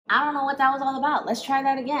I don't know what that was all about. Let's try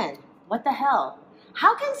that again. What the hell?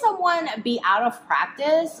 How can someone be out of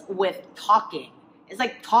practice with talking? It's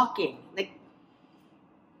like talking. Like,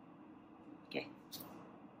 okay.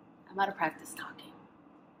 I'm out of practice talking.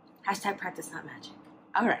 Hashtag practice not magic.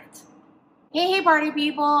 All right. Hey party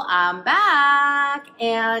people, I'm back,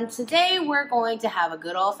 and today we're going to have a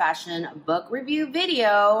good old-fashioned book review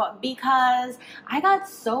video because I got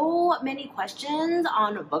so many questions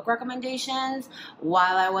on book recommendations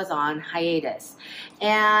while I was on hiatus.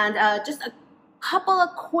 And just a couple of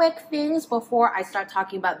quick things before I start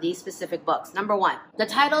talking about these specific books. Number one, the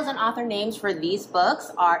titles and author names for these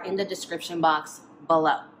books are in the description box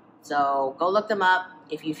below. So go look them up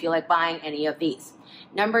if you feel like buying any of these.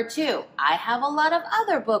 Number two, I have a lot of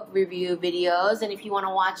other book review videos, and if you want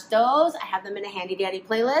to watch those, I have them in a handy dandy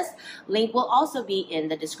playlist. Link will also be in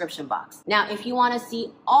the description box. Now, if you want to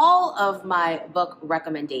see all of my book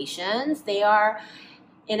recommendations, they are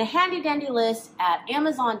in a handy dandy list at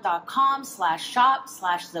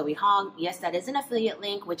amazon.com/shop/Zoe Hong. Yes, that is an affiliate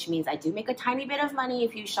link, which means I do make a tiny bit of money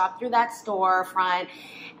if you shop through that storefront,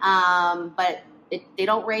 but they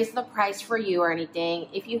don't raise the price for you or anything.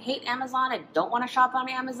 If you hate Amazon and don't want to shop on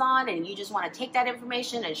Amazon and you just want to take that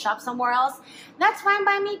information and shop somewhere else, that's fine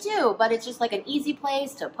by me too. But it's just like an easy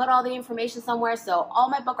place to put all the information somewhere. So all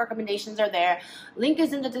my book recommendations are there. Link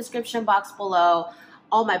is in the description box below.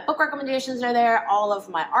 All my book recommendations are there. All of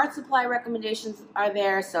my art supply recommendations are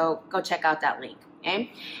there. So go check out that link.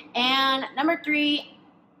 Okay. And number three,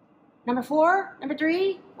 what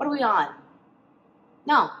are we on?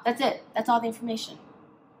 No, that's it. That's all the information.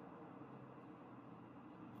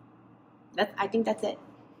 I think that's it.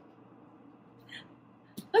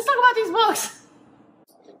 Let's talk about these books.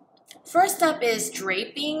 First up is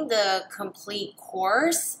Draping, the complete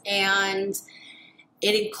course, and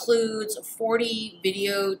it includes 40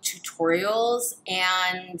 video tutorials,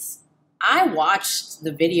 and I watched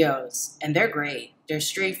the videos, and they're great. They're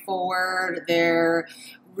straightforward. They're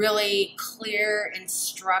really clear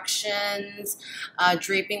instructions,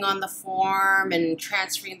 draping on the form and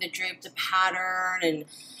transferring the drape to pattern, and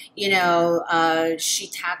she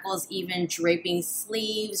tackles even draping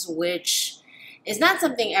sleeves, which is not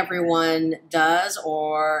something everyone does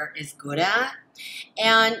or is good at.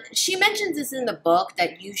 And she mentions this in the book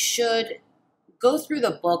that you should go through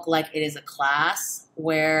the book like it is a class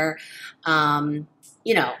where,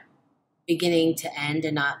 beginning to end,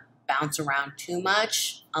 and not bounce around too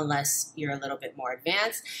much unless you're a little bit more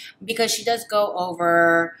advanced, because she does go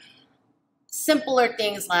over simpler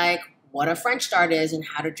things like what a French start is and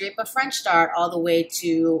how to drape a French start, all the way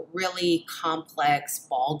to really complex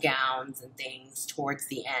ball gowns and things towards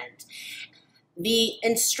the end. The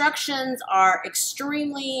instructions are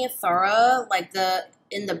extremely thorough, like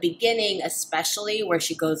in the beginning especially, where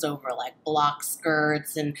she goes over like block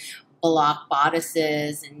skirts and block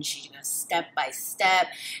bodices, and she goes step by step.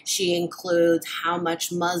 She includes how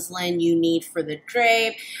much muslin you need for the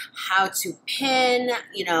drape, how to pin,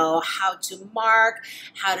 how to mark,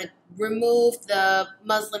 how to remove the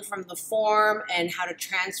muslin from the form, and how to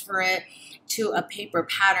transfer it to a paper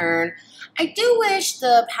pattern. I do wish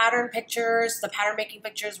the pattern making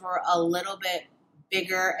pictures were a little bit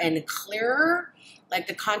bigger and clearer. Like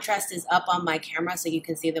the contrast is up on my camera so you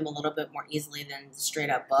can see them a little bit more easily than the straight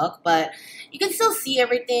up book, but you can still see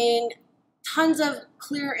everything. Tons of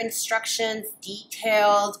clear instructions,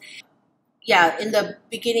 detailed. Yeah, in the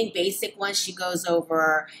beginning basic one, she goes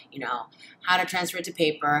over, how to transfer it to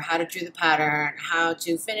paper, how to do the pattern, how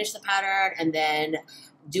to finish the pattern, and then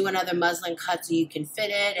do another muslin cut so you can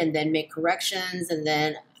fit it, and then make corrections, and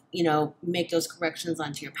then make those corrections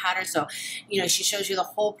onto your pattern. So, she shows you the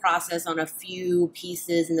whole process on a few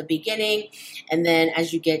pieces in the beginning. And then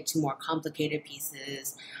as you get to more complicated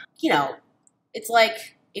pieces, it's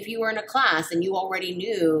like if you were in a class and you already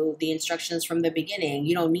knew the instructions from the beginning.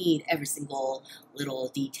 You don't need every single little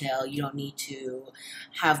detail. You don't need to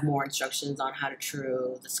have more instructions on how to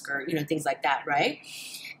true the skirt, things like that, right?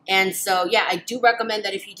 And so, yeah, I do recommend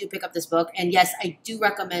that if you do pick up this book, and yes, I do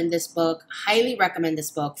recommend this book, highly recommend this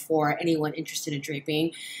book for anyone interested in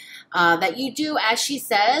draping, that you do as she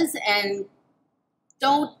says, and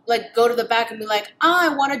don't go to the back and be like, I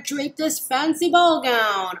want to drape this fancy ball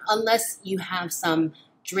gown, unless you have some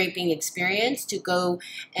draping experience, to go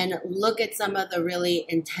and look at some of the really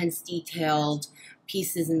intense, detailed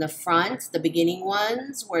pieces in the front, the beginning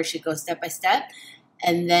ones where she goes step by step,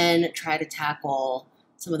 and then try to tackle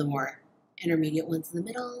some of the more intermediate ones in the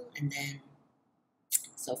middle, and then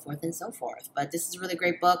so forth and so forth. But this is a really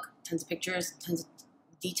great book. Tons of pictures, tons of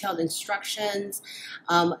detailed instructions.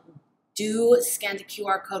 Do scan the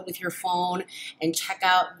QR code with your phone and check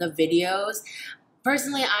out the videos.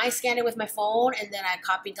 Personally, I scanned it with my phone and then I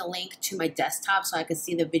copied the link to my desktop so I could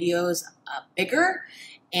see the videos bigger.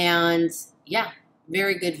 And yeah,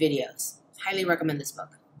 very good videos. Highly recommend this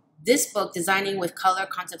book. This book, Designing with Color,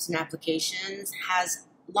 Concepts and Applications, has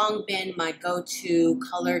long been my go-to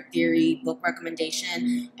color theory book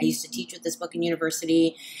recommendation. I used to teach with this book in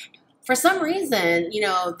university. For some reason, you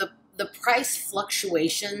know, the price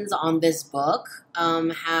fluctuations on this book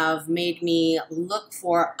have made me look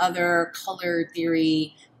for other color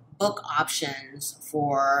theory book options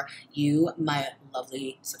for you, my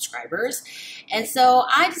lovely subscribers. And so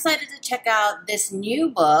I decided to check out this new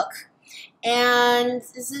book, and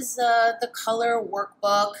this is the color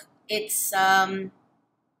workbook. It's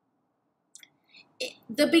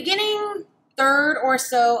the beginning third or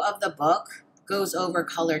so of the book goes over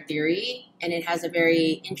color theory, and it has a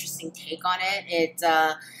very interesting take on it.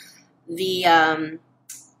 The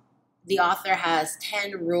author has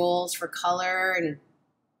 10 rules for color and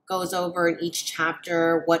goes over in each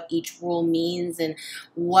chapter what each rule means and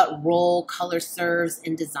what role color serves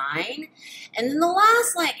in design. And then the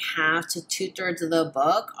last like half to 2/3 of the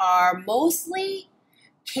book are mostly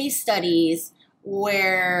case studies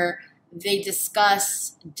where they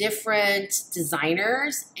discuss different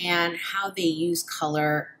designers and how they use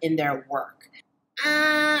color in their work.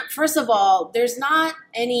 First of all, there's not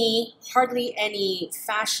hardly any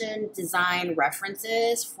fashion design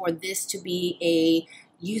references for this to be a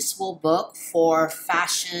useful book for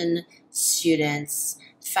fashion students,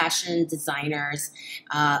 fashion designers.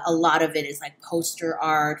 A lot of it is like poster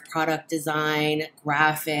art, product design,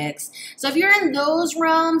 graphics. So if you're in those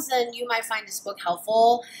realms, then you might find this book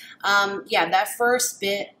helpful. Yeah, that first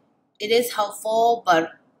bit, it is helpful,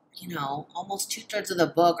 but you know, almost 2/3 of the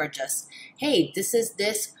book are just, hey, this is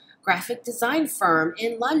this graphic design firm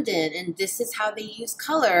in London, and this is how they use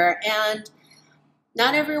color. And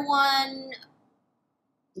not everyone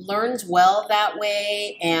learns well that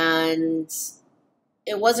way, and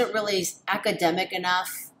it wasn't really academic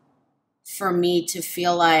enough for me to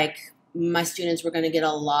feel like my students were going to get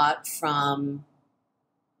a lot from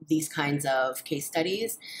these kinds of case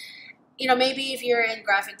studies. You know, maybe if you're in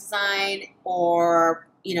graphic design or,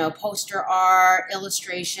 you know, poster art,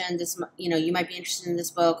 illustration, you know, you might be interested in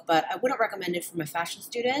this book, but I wouldn't recommend it for my fashion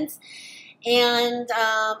students. And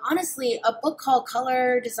honestly, a book called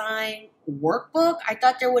Color Design Workbook, I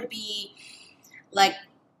thought there would be like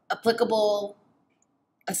applicable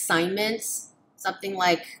assignments, something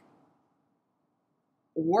like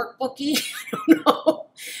workbooky, I don't know,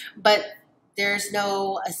 but there's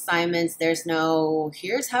no assignments, there's no,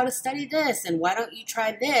 here's how to study this, and why don't you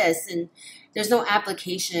try this, and there's no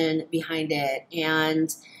application behind it.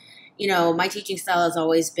 And, you know, my teaching style has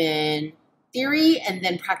always been theory and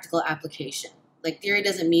then practical application. Like, theory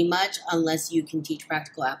doesn't mean much unless you can teach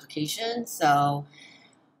practical application. So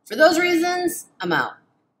for those reasons, I'm out.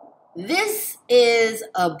 This is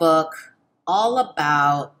a book all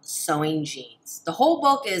about sewing jeans. The whole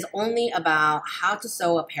book is only about how to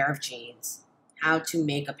sew a pair of jeans, how to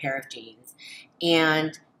make a pair of jeans.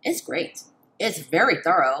 And it's great. It's very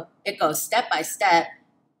thorough. It goes step by step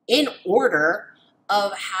in order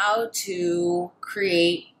of how to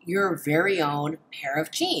create your very own pair of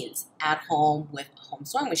jeans at home with a home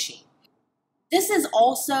sewing machine. This is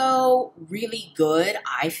also really good,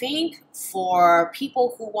 I think, for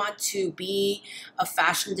people who want to be a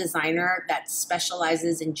fashion designer that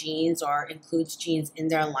specializes in jeans or includes jeans in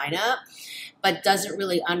their lineup, but doesn't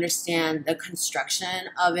really understand the construction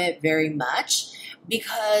of it very much,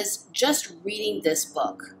 because just reading this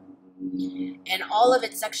book and all of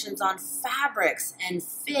its sections on fabrics and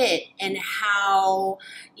fit and how,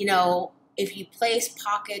 you know, if you place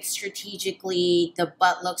pockets strategically, the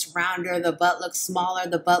butt looks rounder, the butt looks smaller,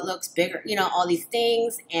 the butt looks bigger, you know, all these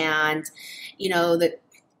things. And, you know,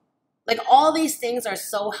 like all these things are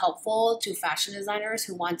so helpful to fashion designers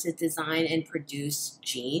who want to design and produce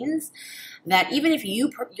jeans, that even if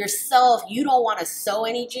you yourself, you don't want to sew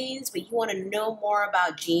any jeans, but you want to know more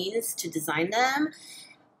about jeans to design them,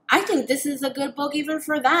 I think this is a good book even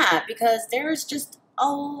for that, because there's just a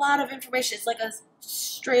lot of information. It's like a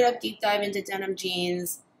straight up deep dive into denim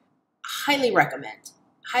jeans. Highly recommend.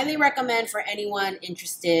 Highly recommend for anyone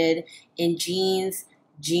interested in jeans,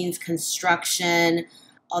 jeans construction,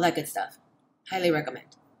 all that good stuff. Highly recommend.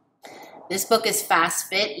 This book is fast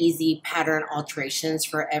fit, easy pattern alterations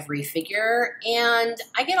for every figure. And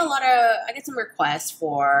I get some requests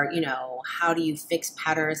for, you know, how do you fix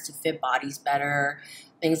patterns to fit bodies better,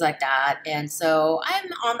 things like that. And so I'm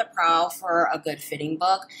on the prowl for a good fitting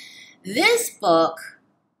book. This book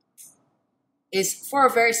is for a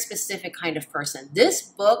very specific kind of person. This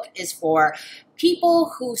book is for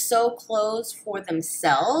people who sew clothes for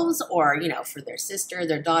themselves or, you know, for their sister,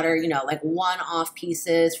 their daughter, you know, like one-off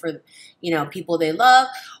pieces for, you know, people they love,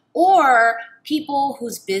 or people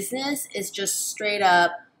whose business is just straight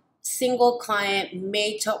up single client,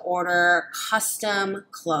 made to order, custom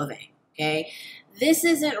clothing, okay? This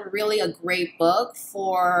isn't really a great book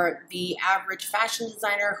for the average fashion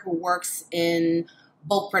designer who works in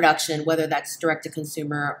bulk production, whether that's direct to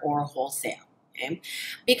consumer or wholesale, okay?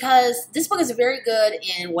 Because this book is very good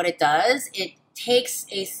in what it does. It takes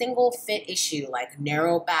a single fit issue like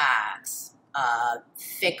narrow backs,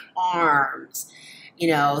 thick arms, you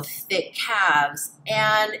know, thick calves,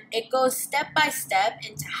 and it goes step by step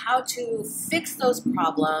into how to fix those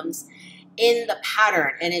problems in the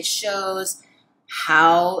pattern, and it shows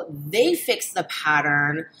how they fix the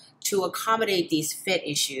pattern to accommodate these fit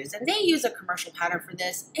issues. And they use a commercial pattern for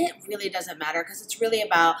this. It really doesn't matter because it's really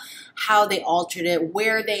about how they altered it,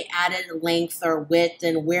 where they added length or width,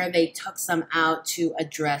 and where they took some out to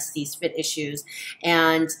address these fit issues.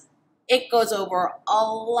 And it goes over a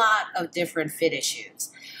lot of different fit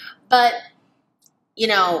issues. But, you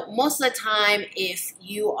know, most of the time, if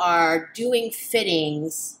you are doing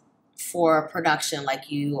fittings for production,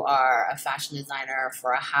 like you are a fashion designer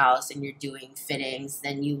for a house and you're doing fittings,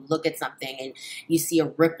 then you look at something and you see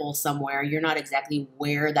a ripple somewhere, you're not exactly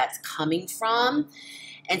where that's coming from.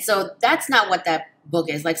 And so that's not what that book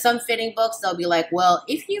is. Like some fitting books, they'll be like, well,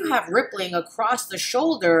 if you have rippling across the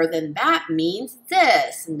shoulder, then that means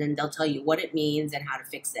this. And then they'll tell you what it means and how to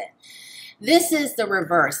fix it. This is the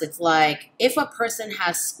reverse. It's like if a person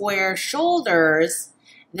has square shoulders,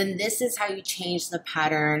 then this is how you change the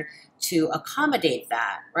pattern to accommodate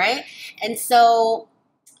that, right? And so,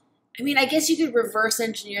 I mean, I guess you could reverse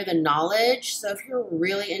engineer the knowledge. So if you're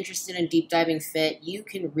really interested in deep diving fit, you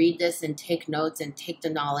can read this and take notes and take the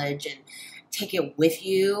knowledge and take it with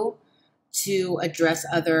you to address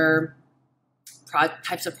other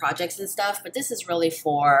types of projects and stuff. But this is really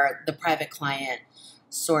for the private client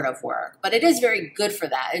sort of work. But it is very good for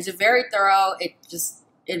that. It's a very thorough.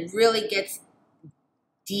 It really gets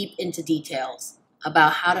deep into details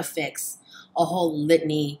about how to fix a whole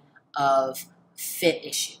litany of fit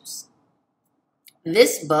issues.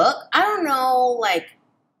 This book, I don't know, like,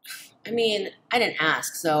 I mean, I didn't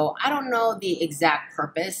ask, so I don't know the exact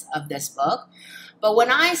purpose of this book. But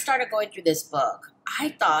when I started going through this book,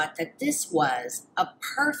 I thought that this was a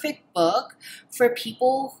perfect book for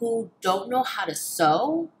people who don't know how to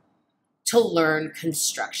sew to learn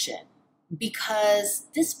construction. Because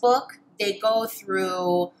this book, they go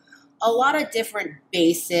through a lot of different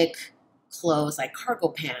basic clothes like cargo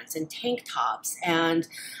pants and tank tops and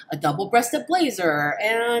a double-breasted blazer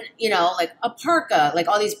and, you know, like a parka, like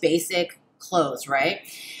all these basic clothes, right?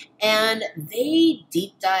 And they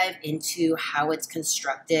deep dive into how it's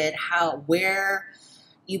constructed, where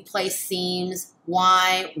you place seams,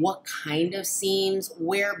 why, what kind of seams,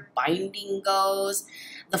 where binding goes.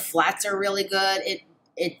 The flats are really good.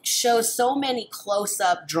 It shows so many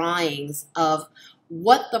close-up drawings of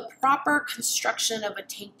what the proper construction of a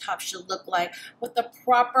tank top should look like, what the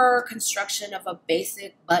proper construction of a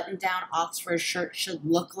basic button-down Oxford shirt should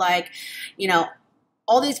look like, you know,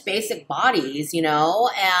 all these basic bodies, you know,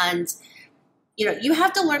 and, you know, you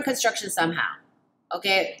have to learn construction somehow,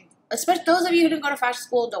 okay? Especially those of you who didn't go to fashion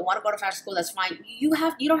school, don't want to go to fashion school, that's fine. You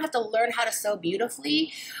don't have to learn how to sew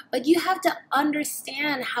beautifully, but you have to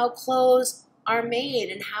understand how clothes are made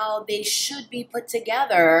and how they should be put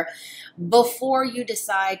together before you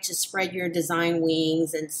decide to spread your design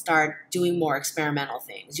wings and start doing more experimental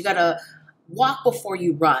things. You got to walk before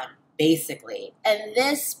you run, basically. And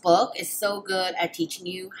this book is so good at teaching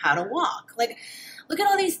you how to walk. Like, look at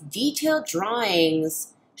all these detailed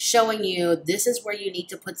drawings showing you this is where you need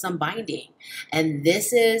to put some binding, and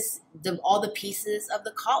this is all the pieces of the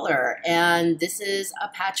collar, and this is a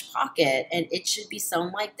patch pocket, and it should be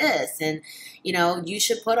sewn like this, and you know, you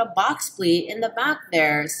should put a box pleat in the back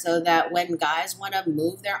there so that when guys want to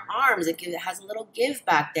move their arms, it has a little give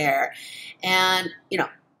back there, and you know,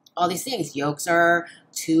 all these things. Yokes are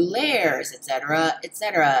 2 layers, etc.,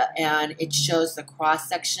 etc., and it shows the cross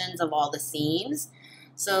sections of all the seams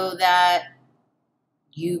so that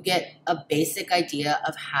you get a basic idea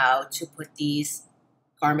of how to put these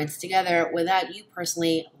garments together without you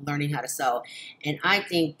personally learning how to sew. And I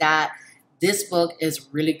think that this book is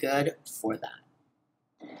really good for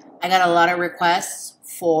that. I got a lot of requests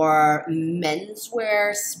for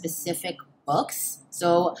menswear specific books.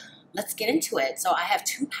 So let's get into it. So I have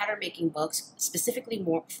 2 pattern making books specifically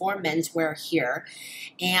more for menswear here.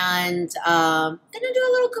 And I'm going to do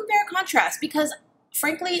a little compare contrast because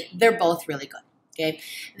frankly, they're both really good. Okay,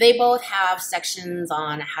 they both have sections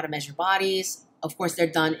on how to measure bodies. Of course,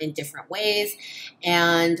 they're done in different ways,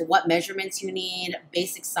 and what measurements you need,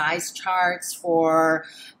 basic size charts for,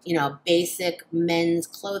 basic men's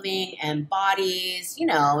clothing and bodies,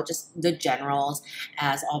 just the generals,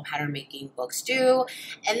 as all pattern making books do.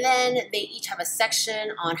 And then they each have a section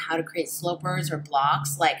on how to create slopers or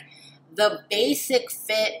blocks, like the basic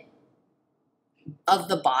fit of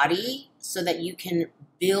the body so that you can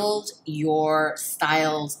build your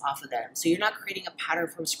styles off of them. So you're not creating a pattern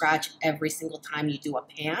from scratch every single time you do a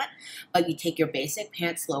pant, but you take your basic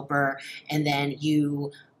pant sloper and then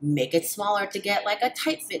you make it smaller to get like a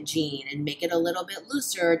tight fit jean and make it a little bit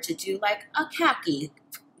looser to do like a khaki,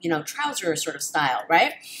 trouser sort of style,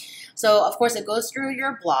 right? So of course it goes through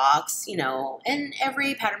your blocks, and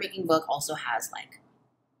every pattern making book also has like,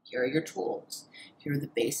 here are your tools. Here are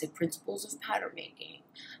the basic principles of pattern making,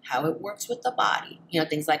 how it works with the body,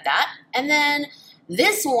 things like that. And then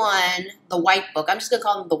this one, the white book, I'm just going to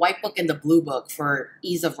call them the white book and the blue book for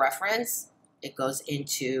ease of reference. It goes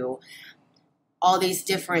into all these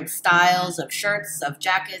different styles of shirts, of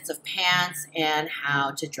jackets, of pants, and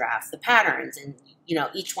how to draft the patterns. And,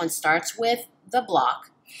 each one starts with the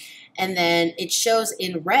block, and then it shows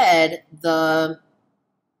in red the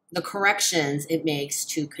corrections it makes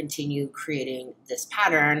to continue creating this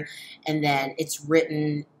pattern. And then it's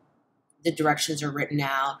written, the directions are written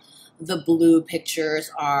out. The blue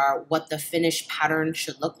pictures are what the finished pattern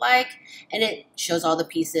should look like. And it shows all the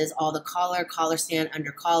pieces, all the collar stand,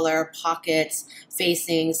 under collar, pockets,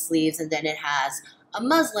 facing, sleeves, and then it has a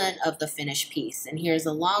muslin of the finished piece. And here's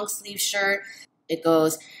a long sleeve shirt. It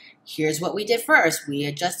goes, here's what we did first. We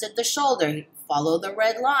adjusted the shoulder, follow the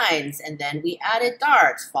red lines, and then we added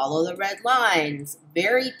darts, follow the red lines.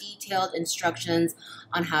 Very detailed instructions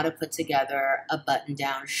on how to put together a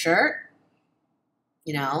button-down shirt,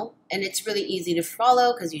 and it's really easy to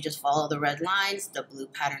follow because you just follow the red lines. The blue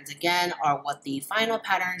patterns, again, are what the final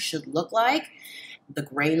pattern should look like. The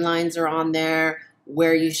grain lines are on there.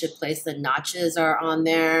 Where you should place the notches are on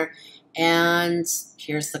there. And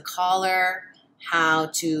here's the collar, how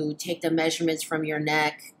to take the measurements from your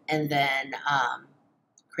neck and then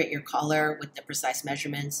create your collar with the precise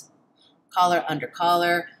measurements. Collar, under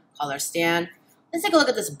collar, collar stand. Let's take a look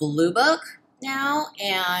at this blue book now.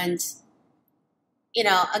 And,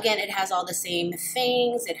 again, it has all the same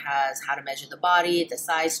things. It has how to measure the body, the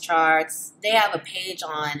size charts. They have a page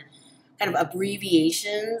on kind of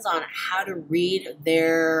abbreviations on how to read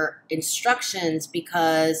their instructions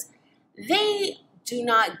because they do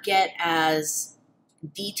not get as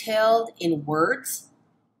detailed in words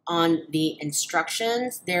on the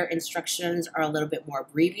instructions. Their instructions are a little bit more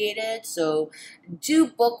abbreviated. So do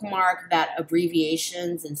bookmark that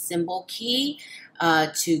abbreviations and symbol key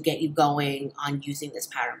to get you going on using this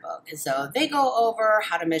pattern book. And so they go over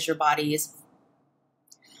how to measure bodies.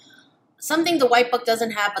 Something the white book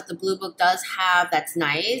doesn't have, but the blue book does have that's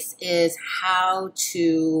nice is how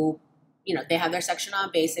to, they have their section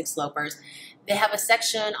on basic slopers. They have a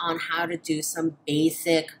section on how to do some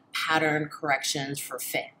basic pattern corrections for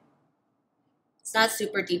fit. It's not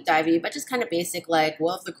super deep divey, but just kind of basic, like,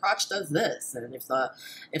 well, if the crotch does this, and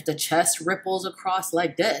if the chest ripples across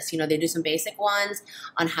like this, they do some basic ones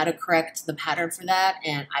on how to correct the pattern for that,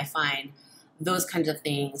 and I find those kinds of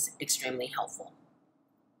things extremely helpful.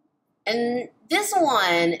 And this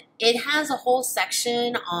one, it has a whole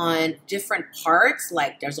section on different parts,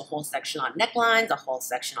 like there's a whole section on necklines, a whole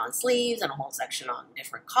section on sleeves, and a whole section on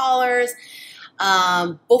different collars.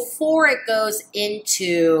 Before it goes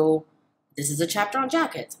into, this is a chapter on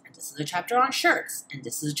jackets, and this is a chapter on shirts, and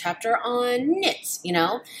this is a chapter on knits,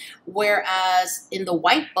 Whereas in the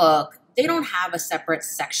white book, they don't have a separate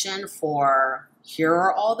section for here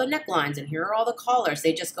are all the necklines and here are all the collars.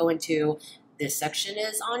 They just go into this section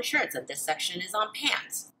is on shirts and this section is on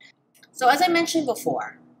pants. So as I mentioned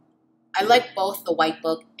before, I like both the white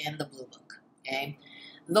book and the blue book, okay?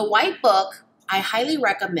 The white book, I highly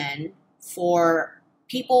recommend for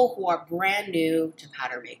people who are brand new to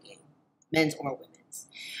pattern making, men's or women's,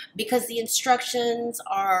 because the instructions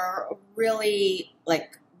are really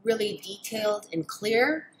detailed and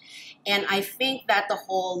clear. And I think that the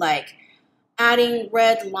whole adding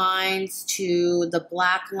red lines to the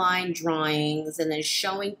black line drawings and then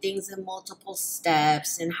showing things in multiple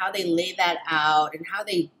steps and how they lay that out and how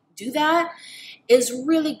they do that is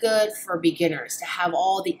really good for beginners to have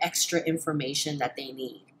all the extra information that they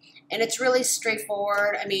need. And it's really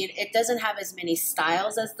straightforward. I mean, it doesn't have as many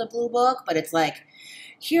styles as the blue book, but it's like,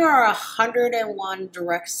 here are 101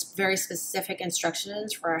 direct, very specific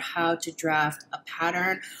instructions for how to draft a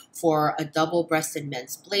pattern for a double-breasted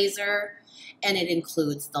men's blazer. and it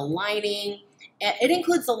includes the lining. It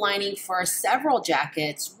includes the lining for several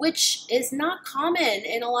jackets, which is not common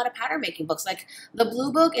in a lot of pattern making books. Like the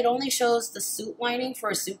blue book, it only shows the suit lining for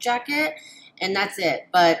a suit jacket, and that's it.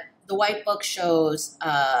 But the white book shows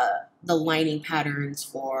the lining patterns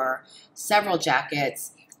for several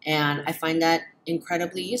jackets, and I find that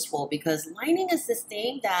incredibly useful because lining is this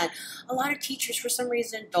thing that a lot of teachers for some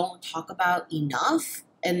reason don't talk about enough,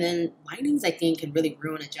 and then linings, I think, can really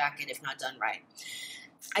ruin a jacket if not done right.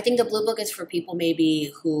 I think the blue book is for people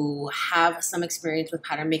maybe who have some experience with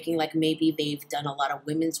pattern making, like maybe they've done a lot of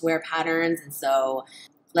women's wear patterns, and so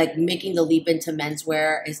like making the leap into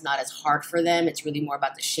menswear is not as hard for them. It's really more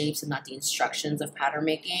about the shapes and not the instructions of pattern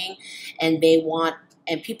making. And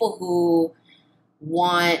people who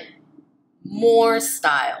want more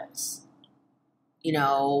styles, you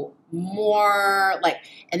know, more like,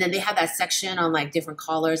 and then they have that section on like different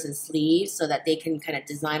collars and sleeves so that they can kind of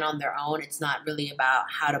design on their own. It's not really about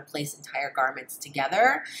how to place entire garments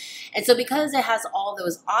together. And so because it has all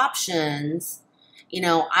those options, you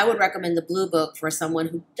know, I would recommend the blue book for someone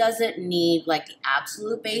who doesn't need like the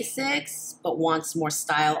absolute basics, but wants more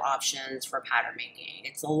style options for pattern making.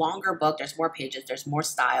 It's a longer book. There's more pages. There's more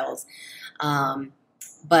styles.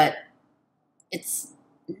 But it's,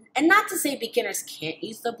 and not to say beginners can't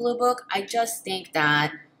use the blue book. I just think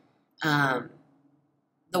that the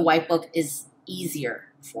white book is easier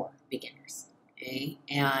for beginners. Okay?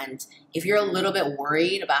 And if you're a little bit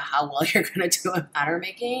worried about how well you're going to do in pattern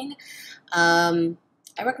making,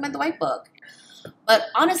 I recommend the white book. But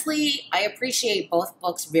honestly, I appreciate both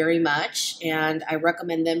books very much, and I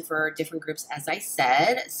recommend them for different groups, as I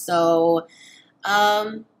said. So,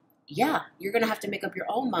 yeah, you're going to have to make up your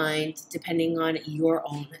own mind depending on your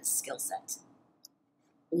own skill set.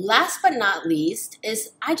 Last but not least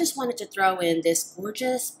is I just wanted to throw in this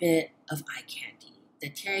gorgeous bit of eye candy, the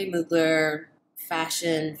Thierry Mugler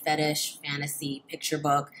fashion, fetish, fantasy picture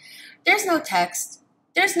book. There's no text.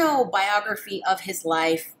 There's no biography of his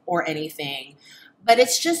life or anything, but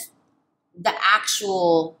it's just the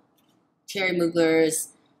actual Thierry Mugler's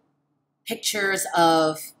pictures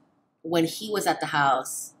of when he was at the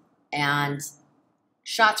house and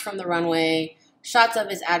shots from the runway, shots of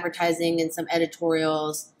his advertising and some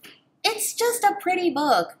editorials. It's just a pretty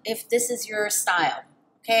book if this is your style,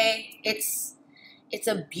 okay? It's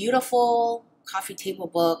a beautiful coffee table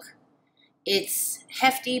book. It's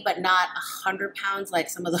hefty, but not 100 pounds like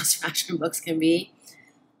some of those fashion books can be.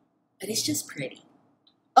 But it's just pretty.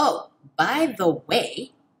 Oh, by the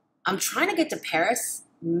way, I'm trying to get to Paris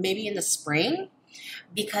maybe in the spring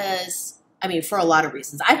because, I mean, for a lot of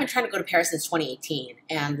reasons. I've been trying to go to Paris since 2018,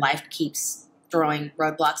 and life keeps throwing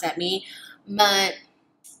roadblocks at me. But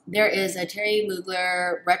there is a Thierry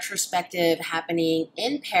Mugler retrospective happening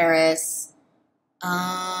in Paris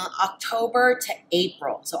October to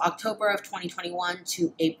April. So October of 2021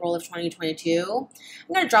 to April of 2022.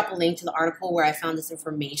 I'm going to drop a link to the article where I found this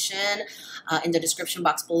information in the description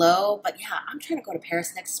box below. But yeah, I'm trying to go to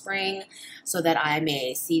Paris next spring so that I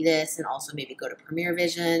may see this and also maybe go to Premiere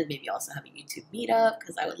Vision, maybe also have a YouTube meetup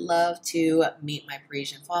because I would love to meet my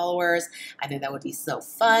Parisian followers. I think that would be so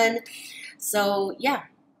fun. So yeah.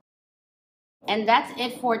 And that's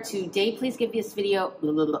it for today. Please give this video...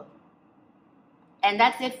 And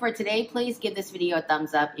that's it for today. Please give this video a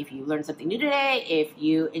thumbs up if you learned something new today, if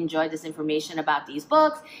you enjoyed this information about these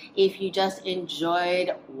books, if you just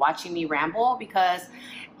enjoyed watching me ramble, because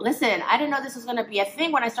listen, I didn't know this was going to be a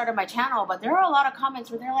thing when I started my channel, but there are a lot of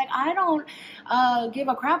comments where they're like, I don't give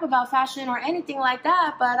a crap about fashion or anything like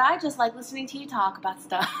that, but I just like listening to you talk about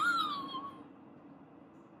stuff.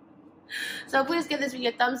 So please give this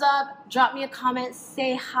video a thumbs up, drop me a comment,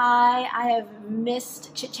 say hi. I have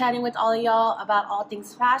missed chit-chatting with all of y'all about all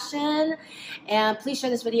things fashion. And please share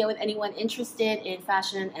this video with anyone interested in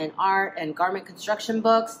fashion and art and garment construction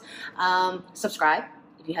books. Subscribe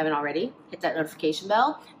if you haven't already. Hit that notification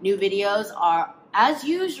bell. New videos are, as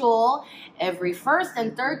usual, every first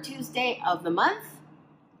and third Tuesday of the month.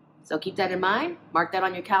 So keep that in mind. Mark that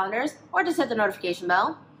on your calendars or just hit the notification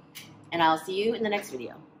bell. And I'll see you in the next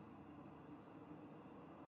video.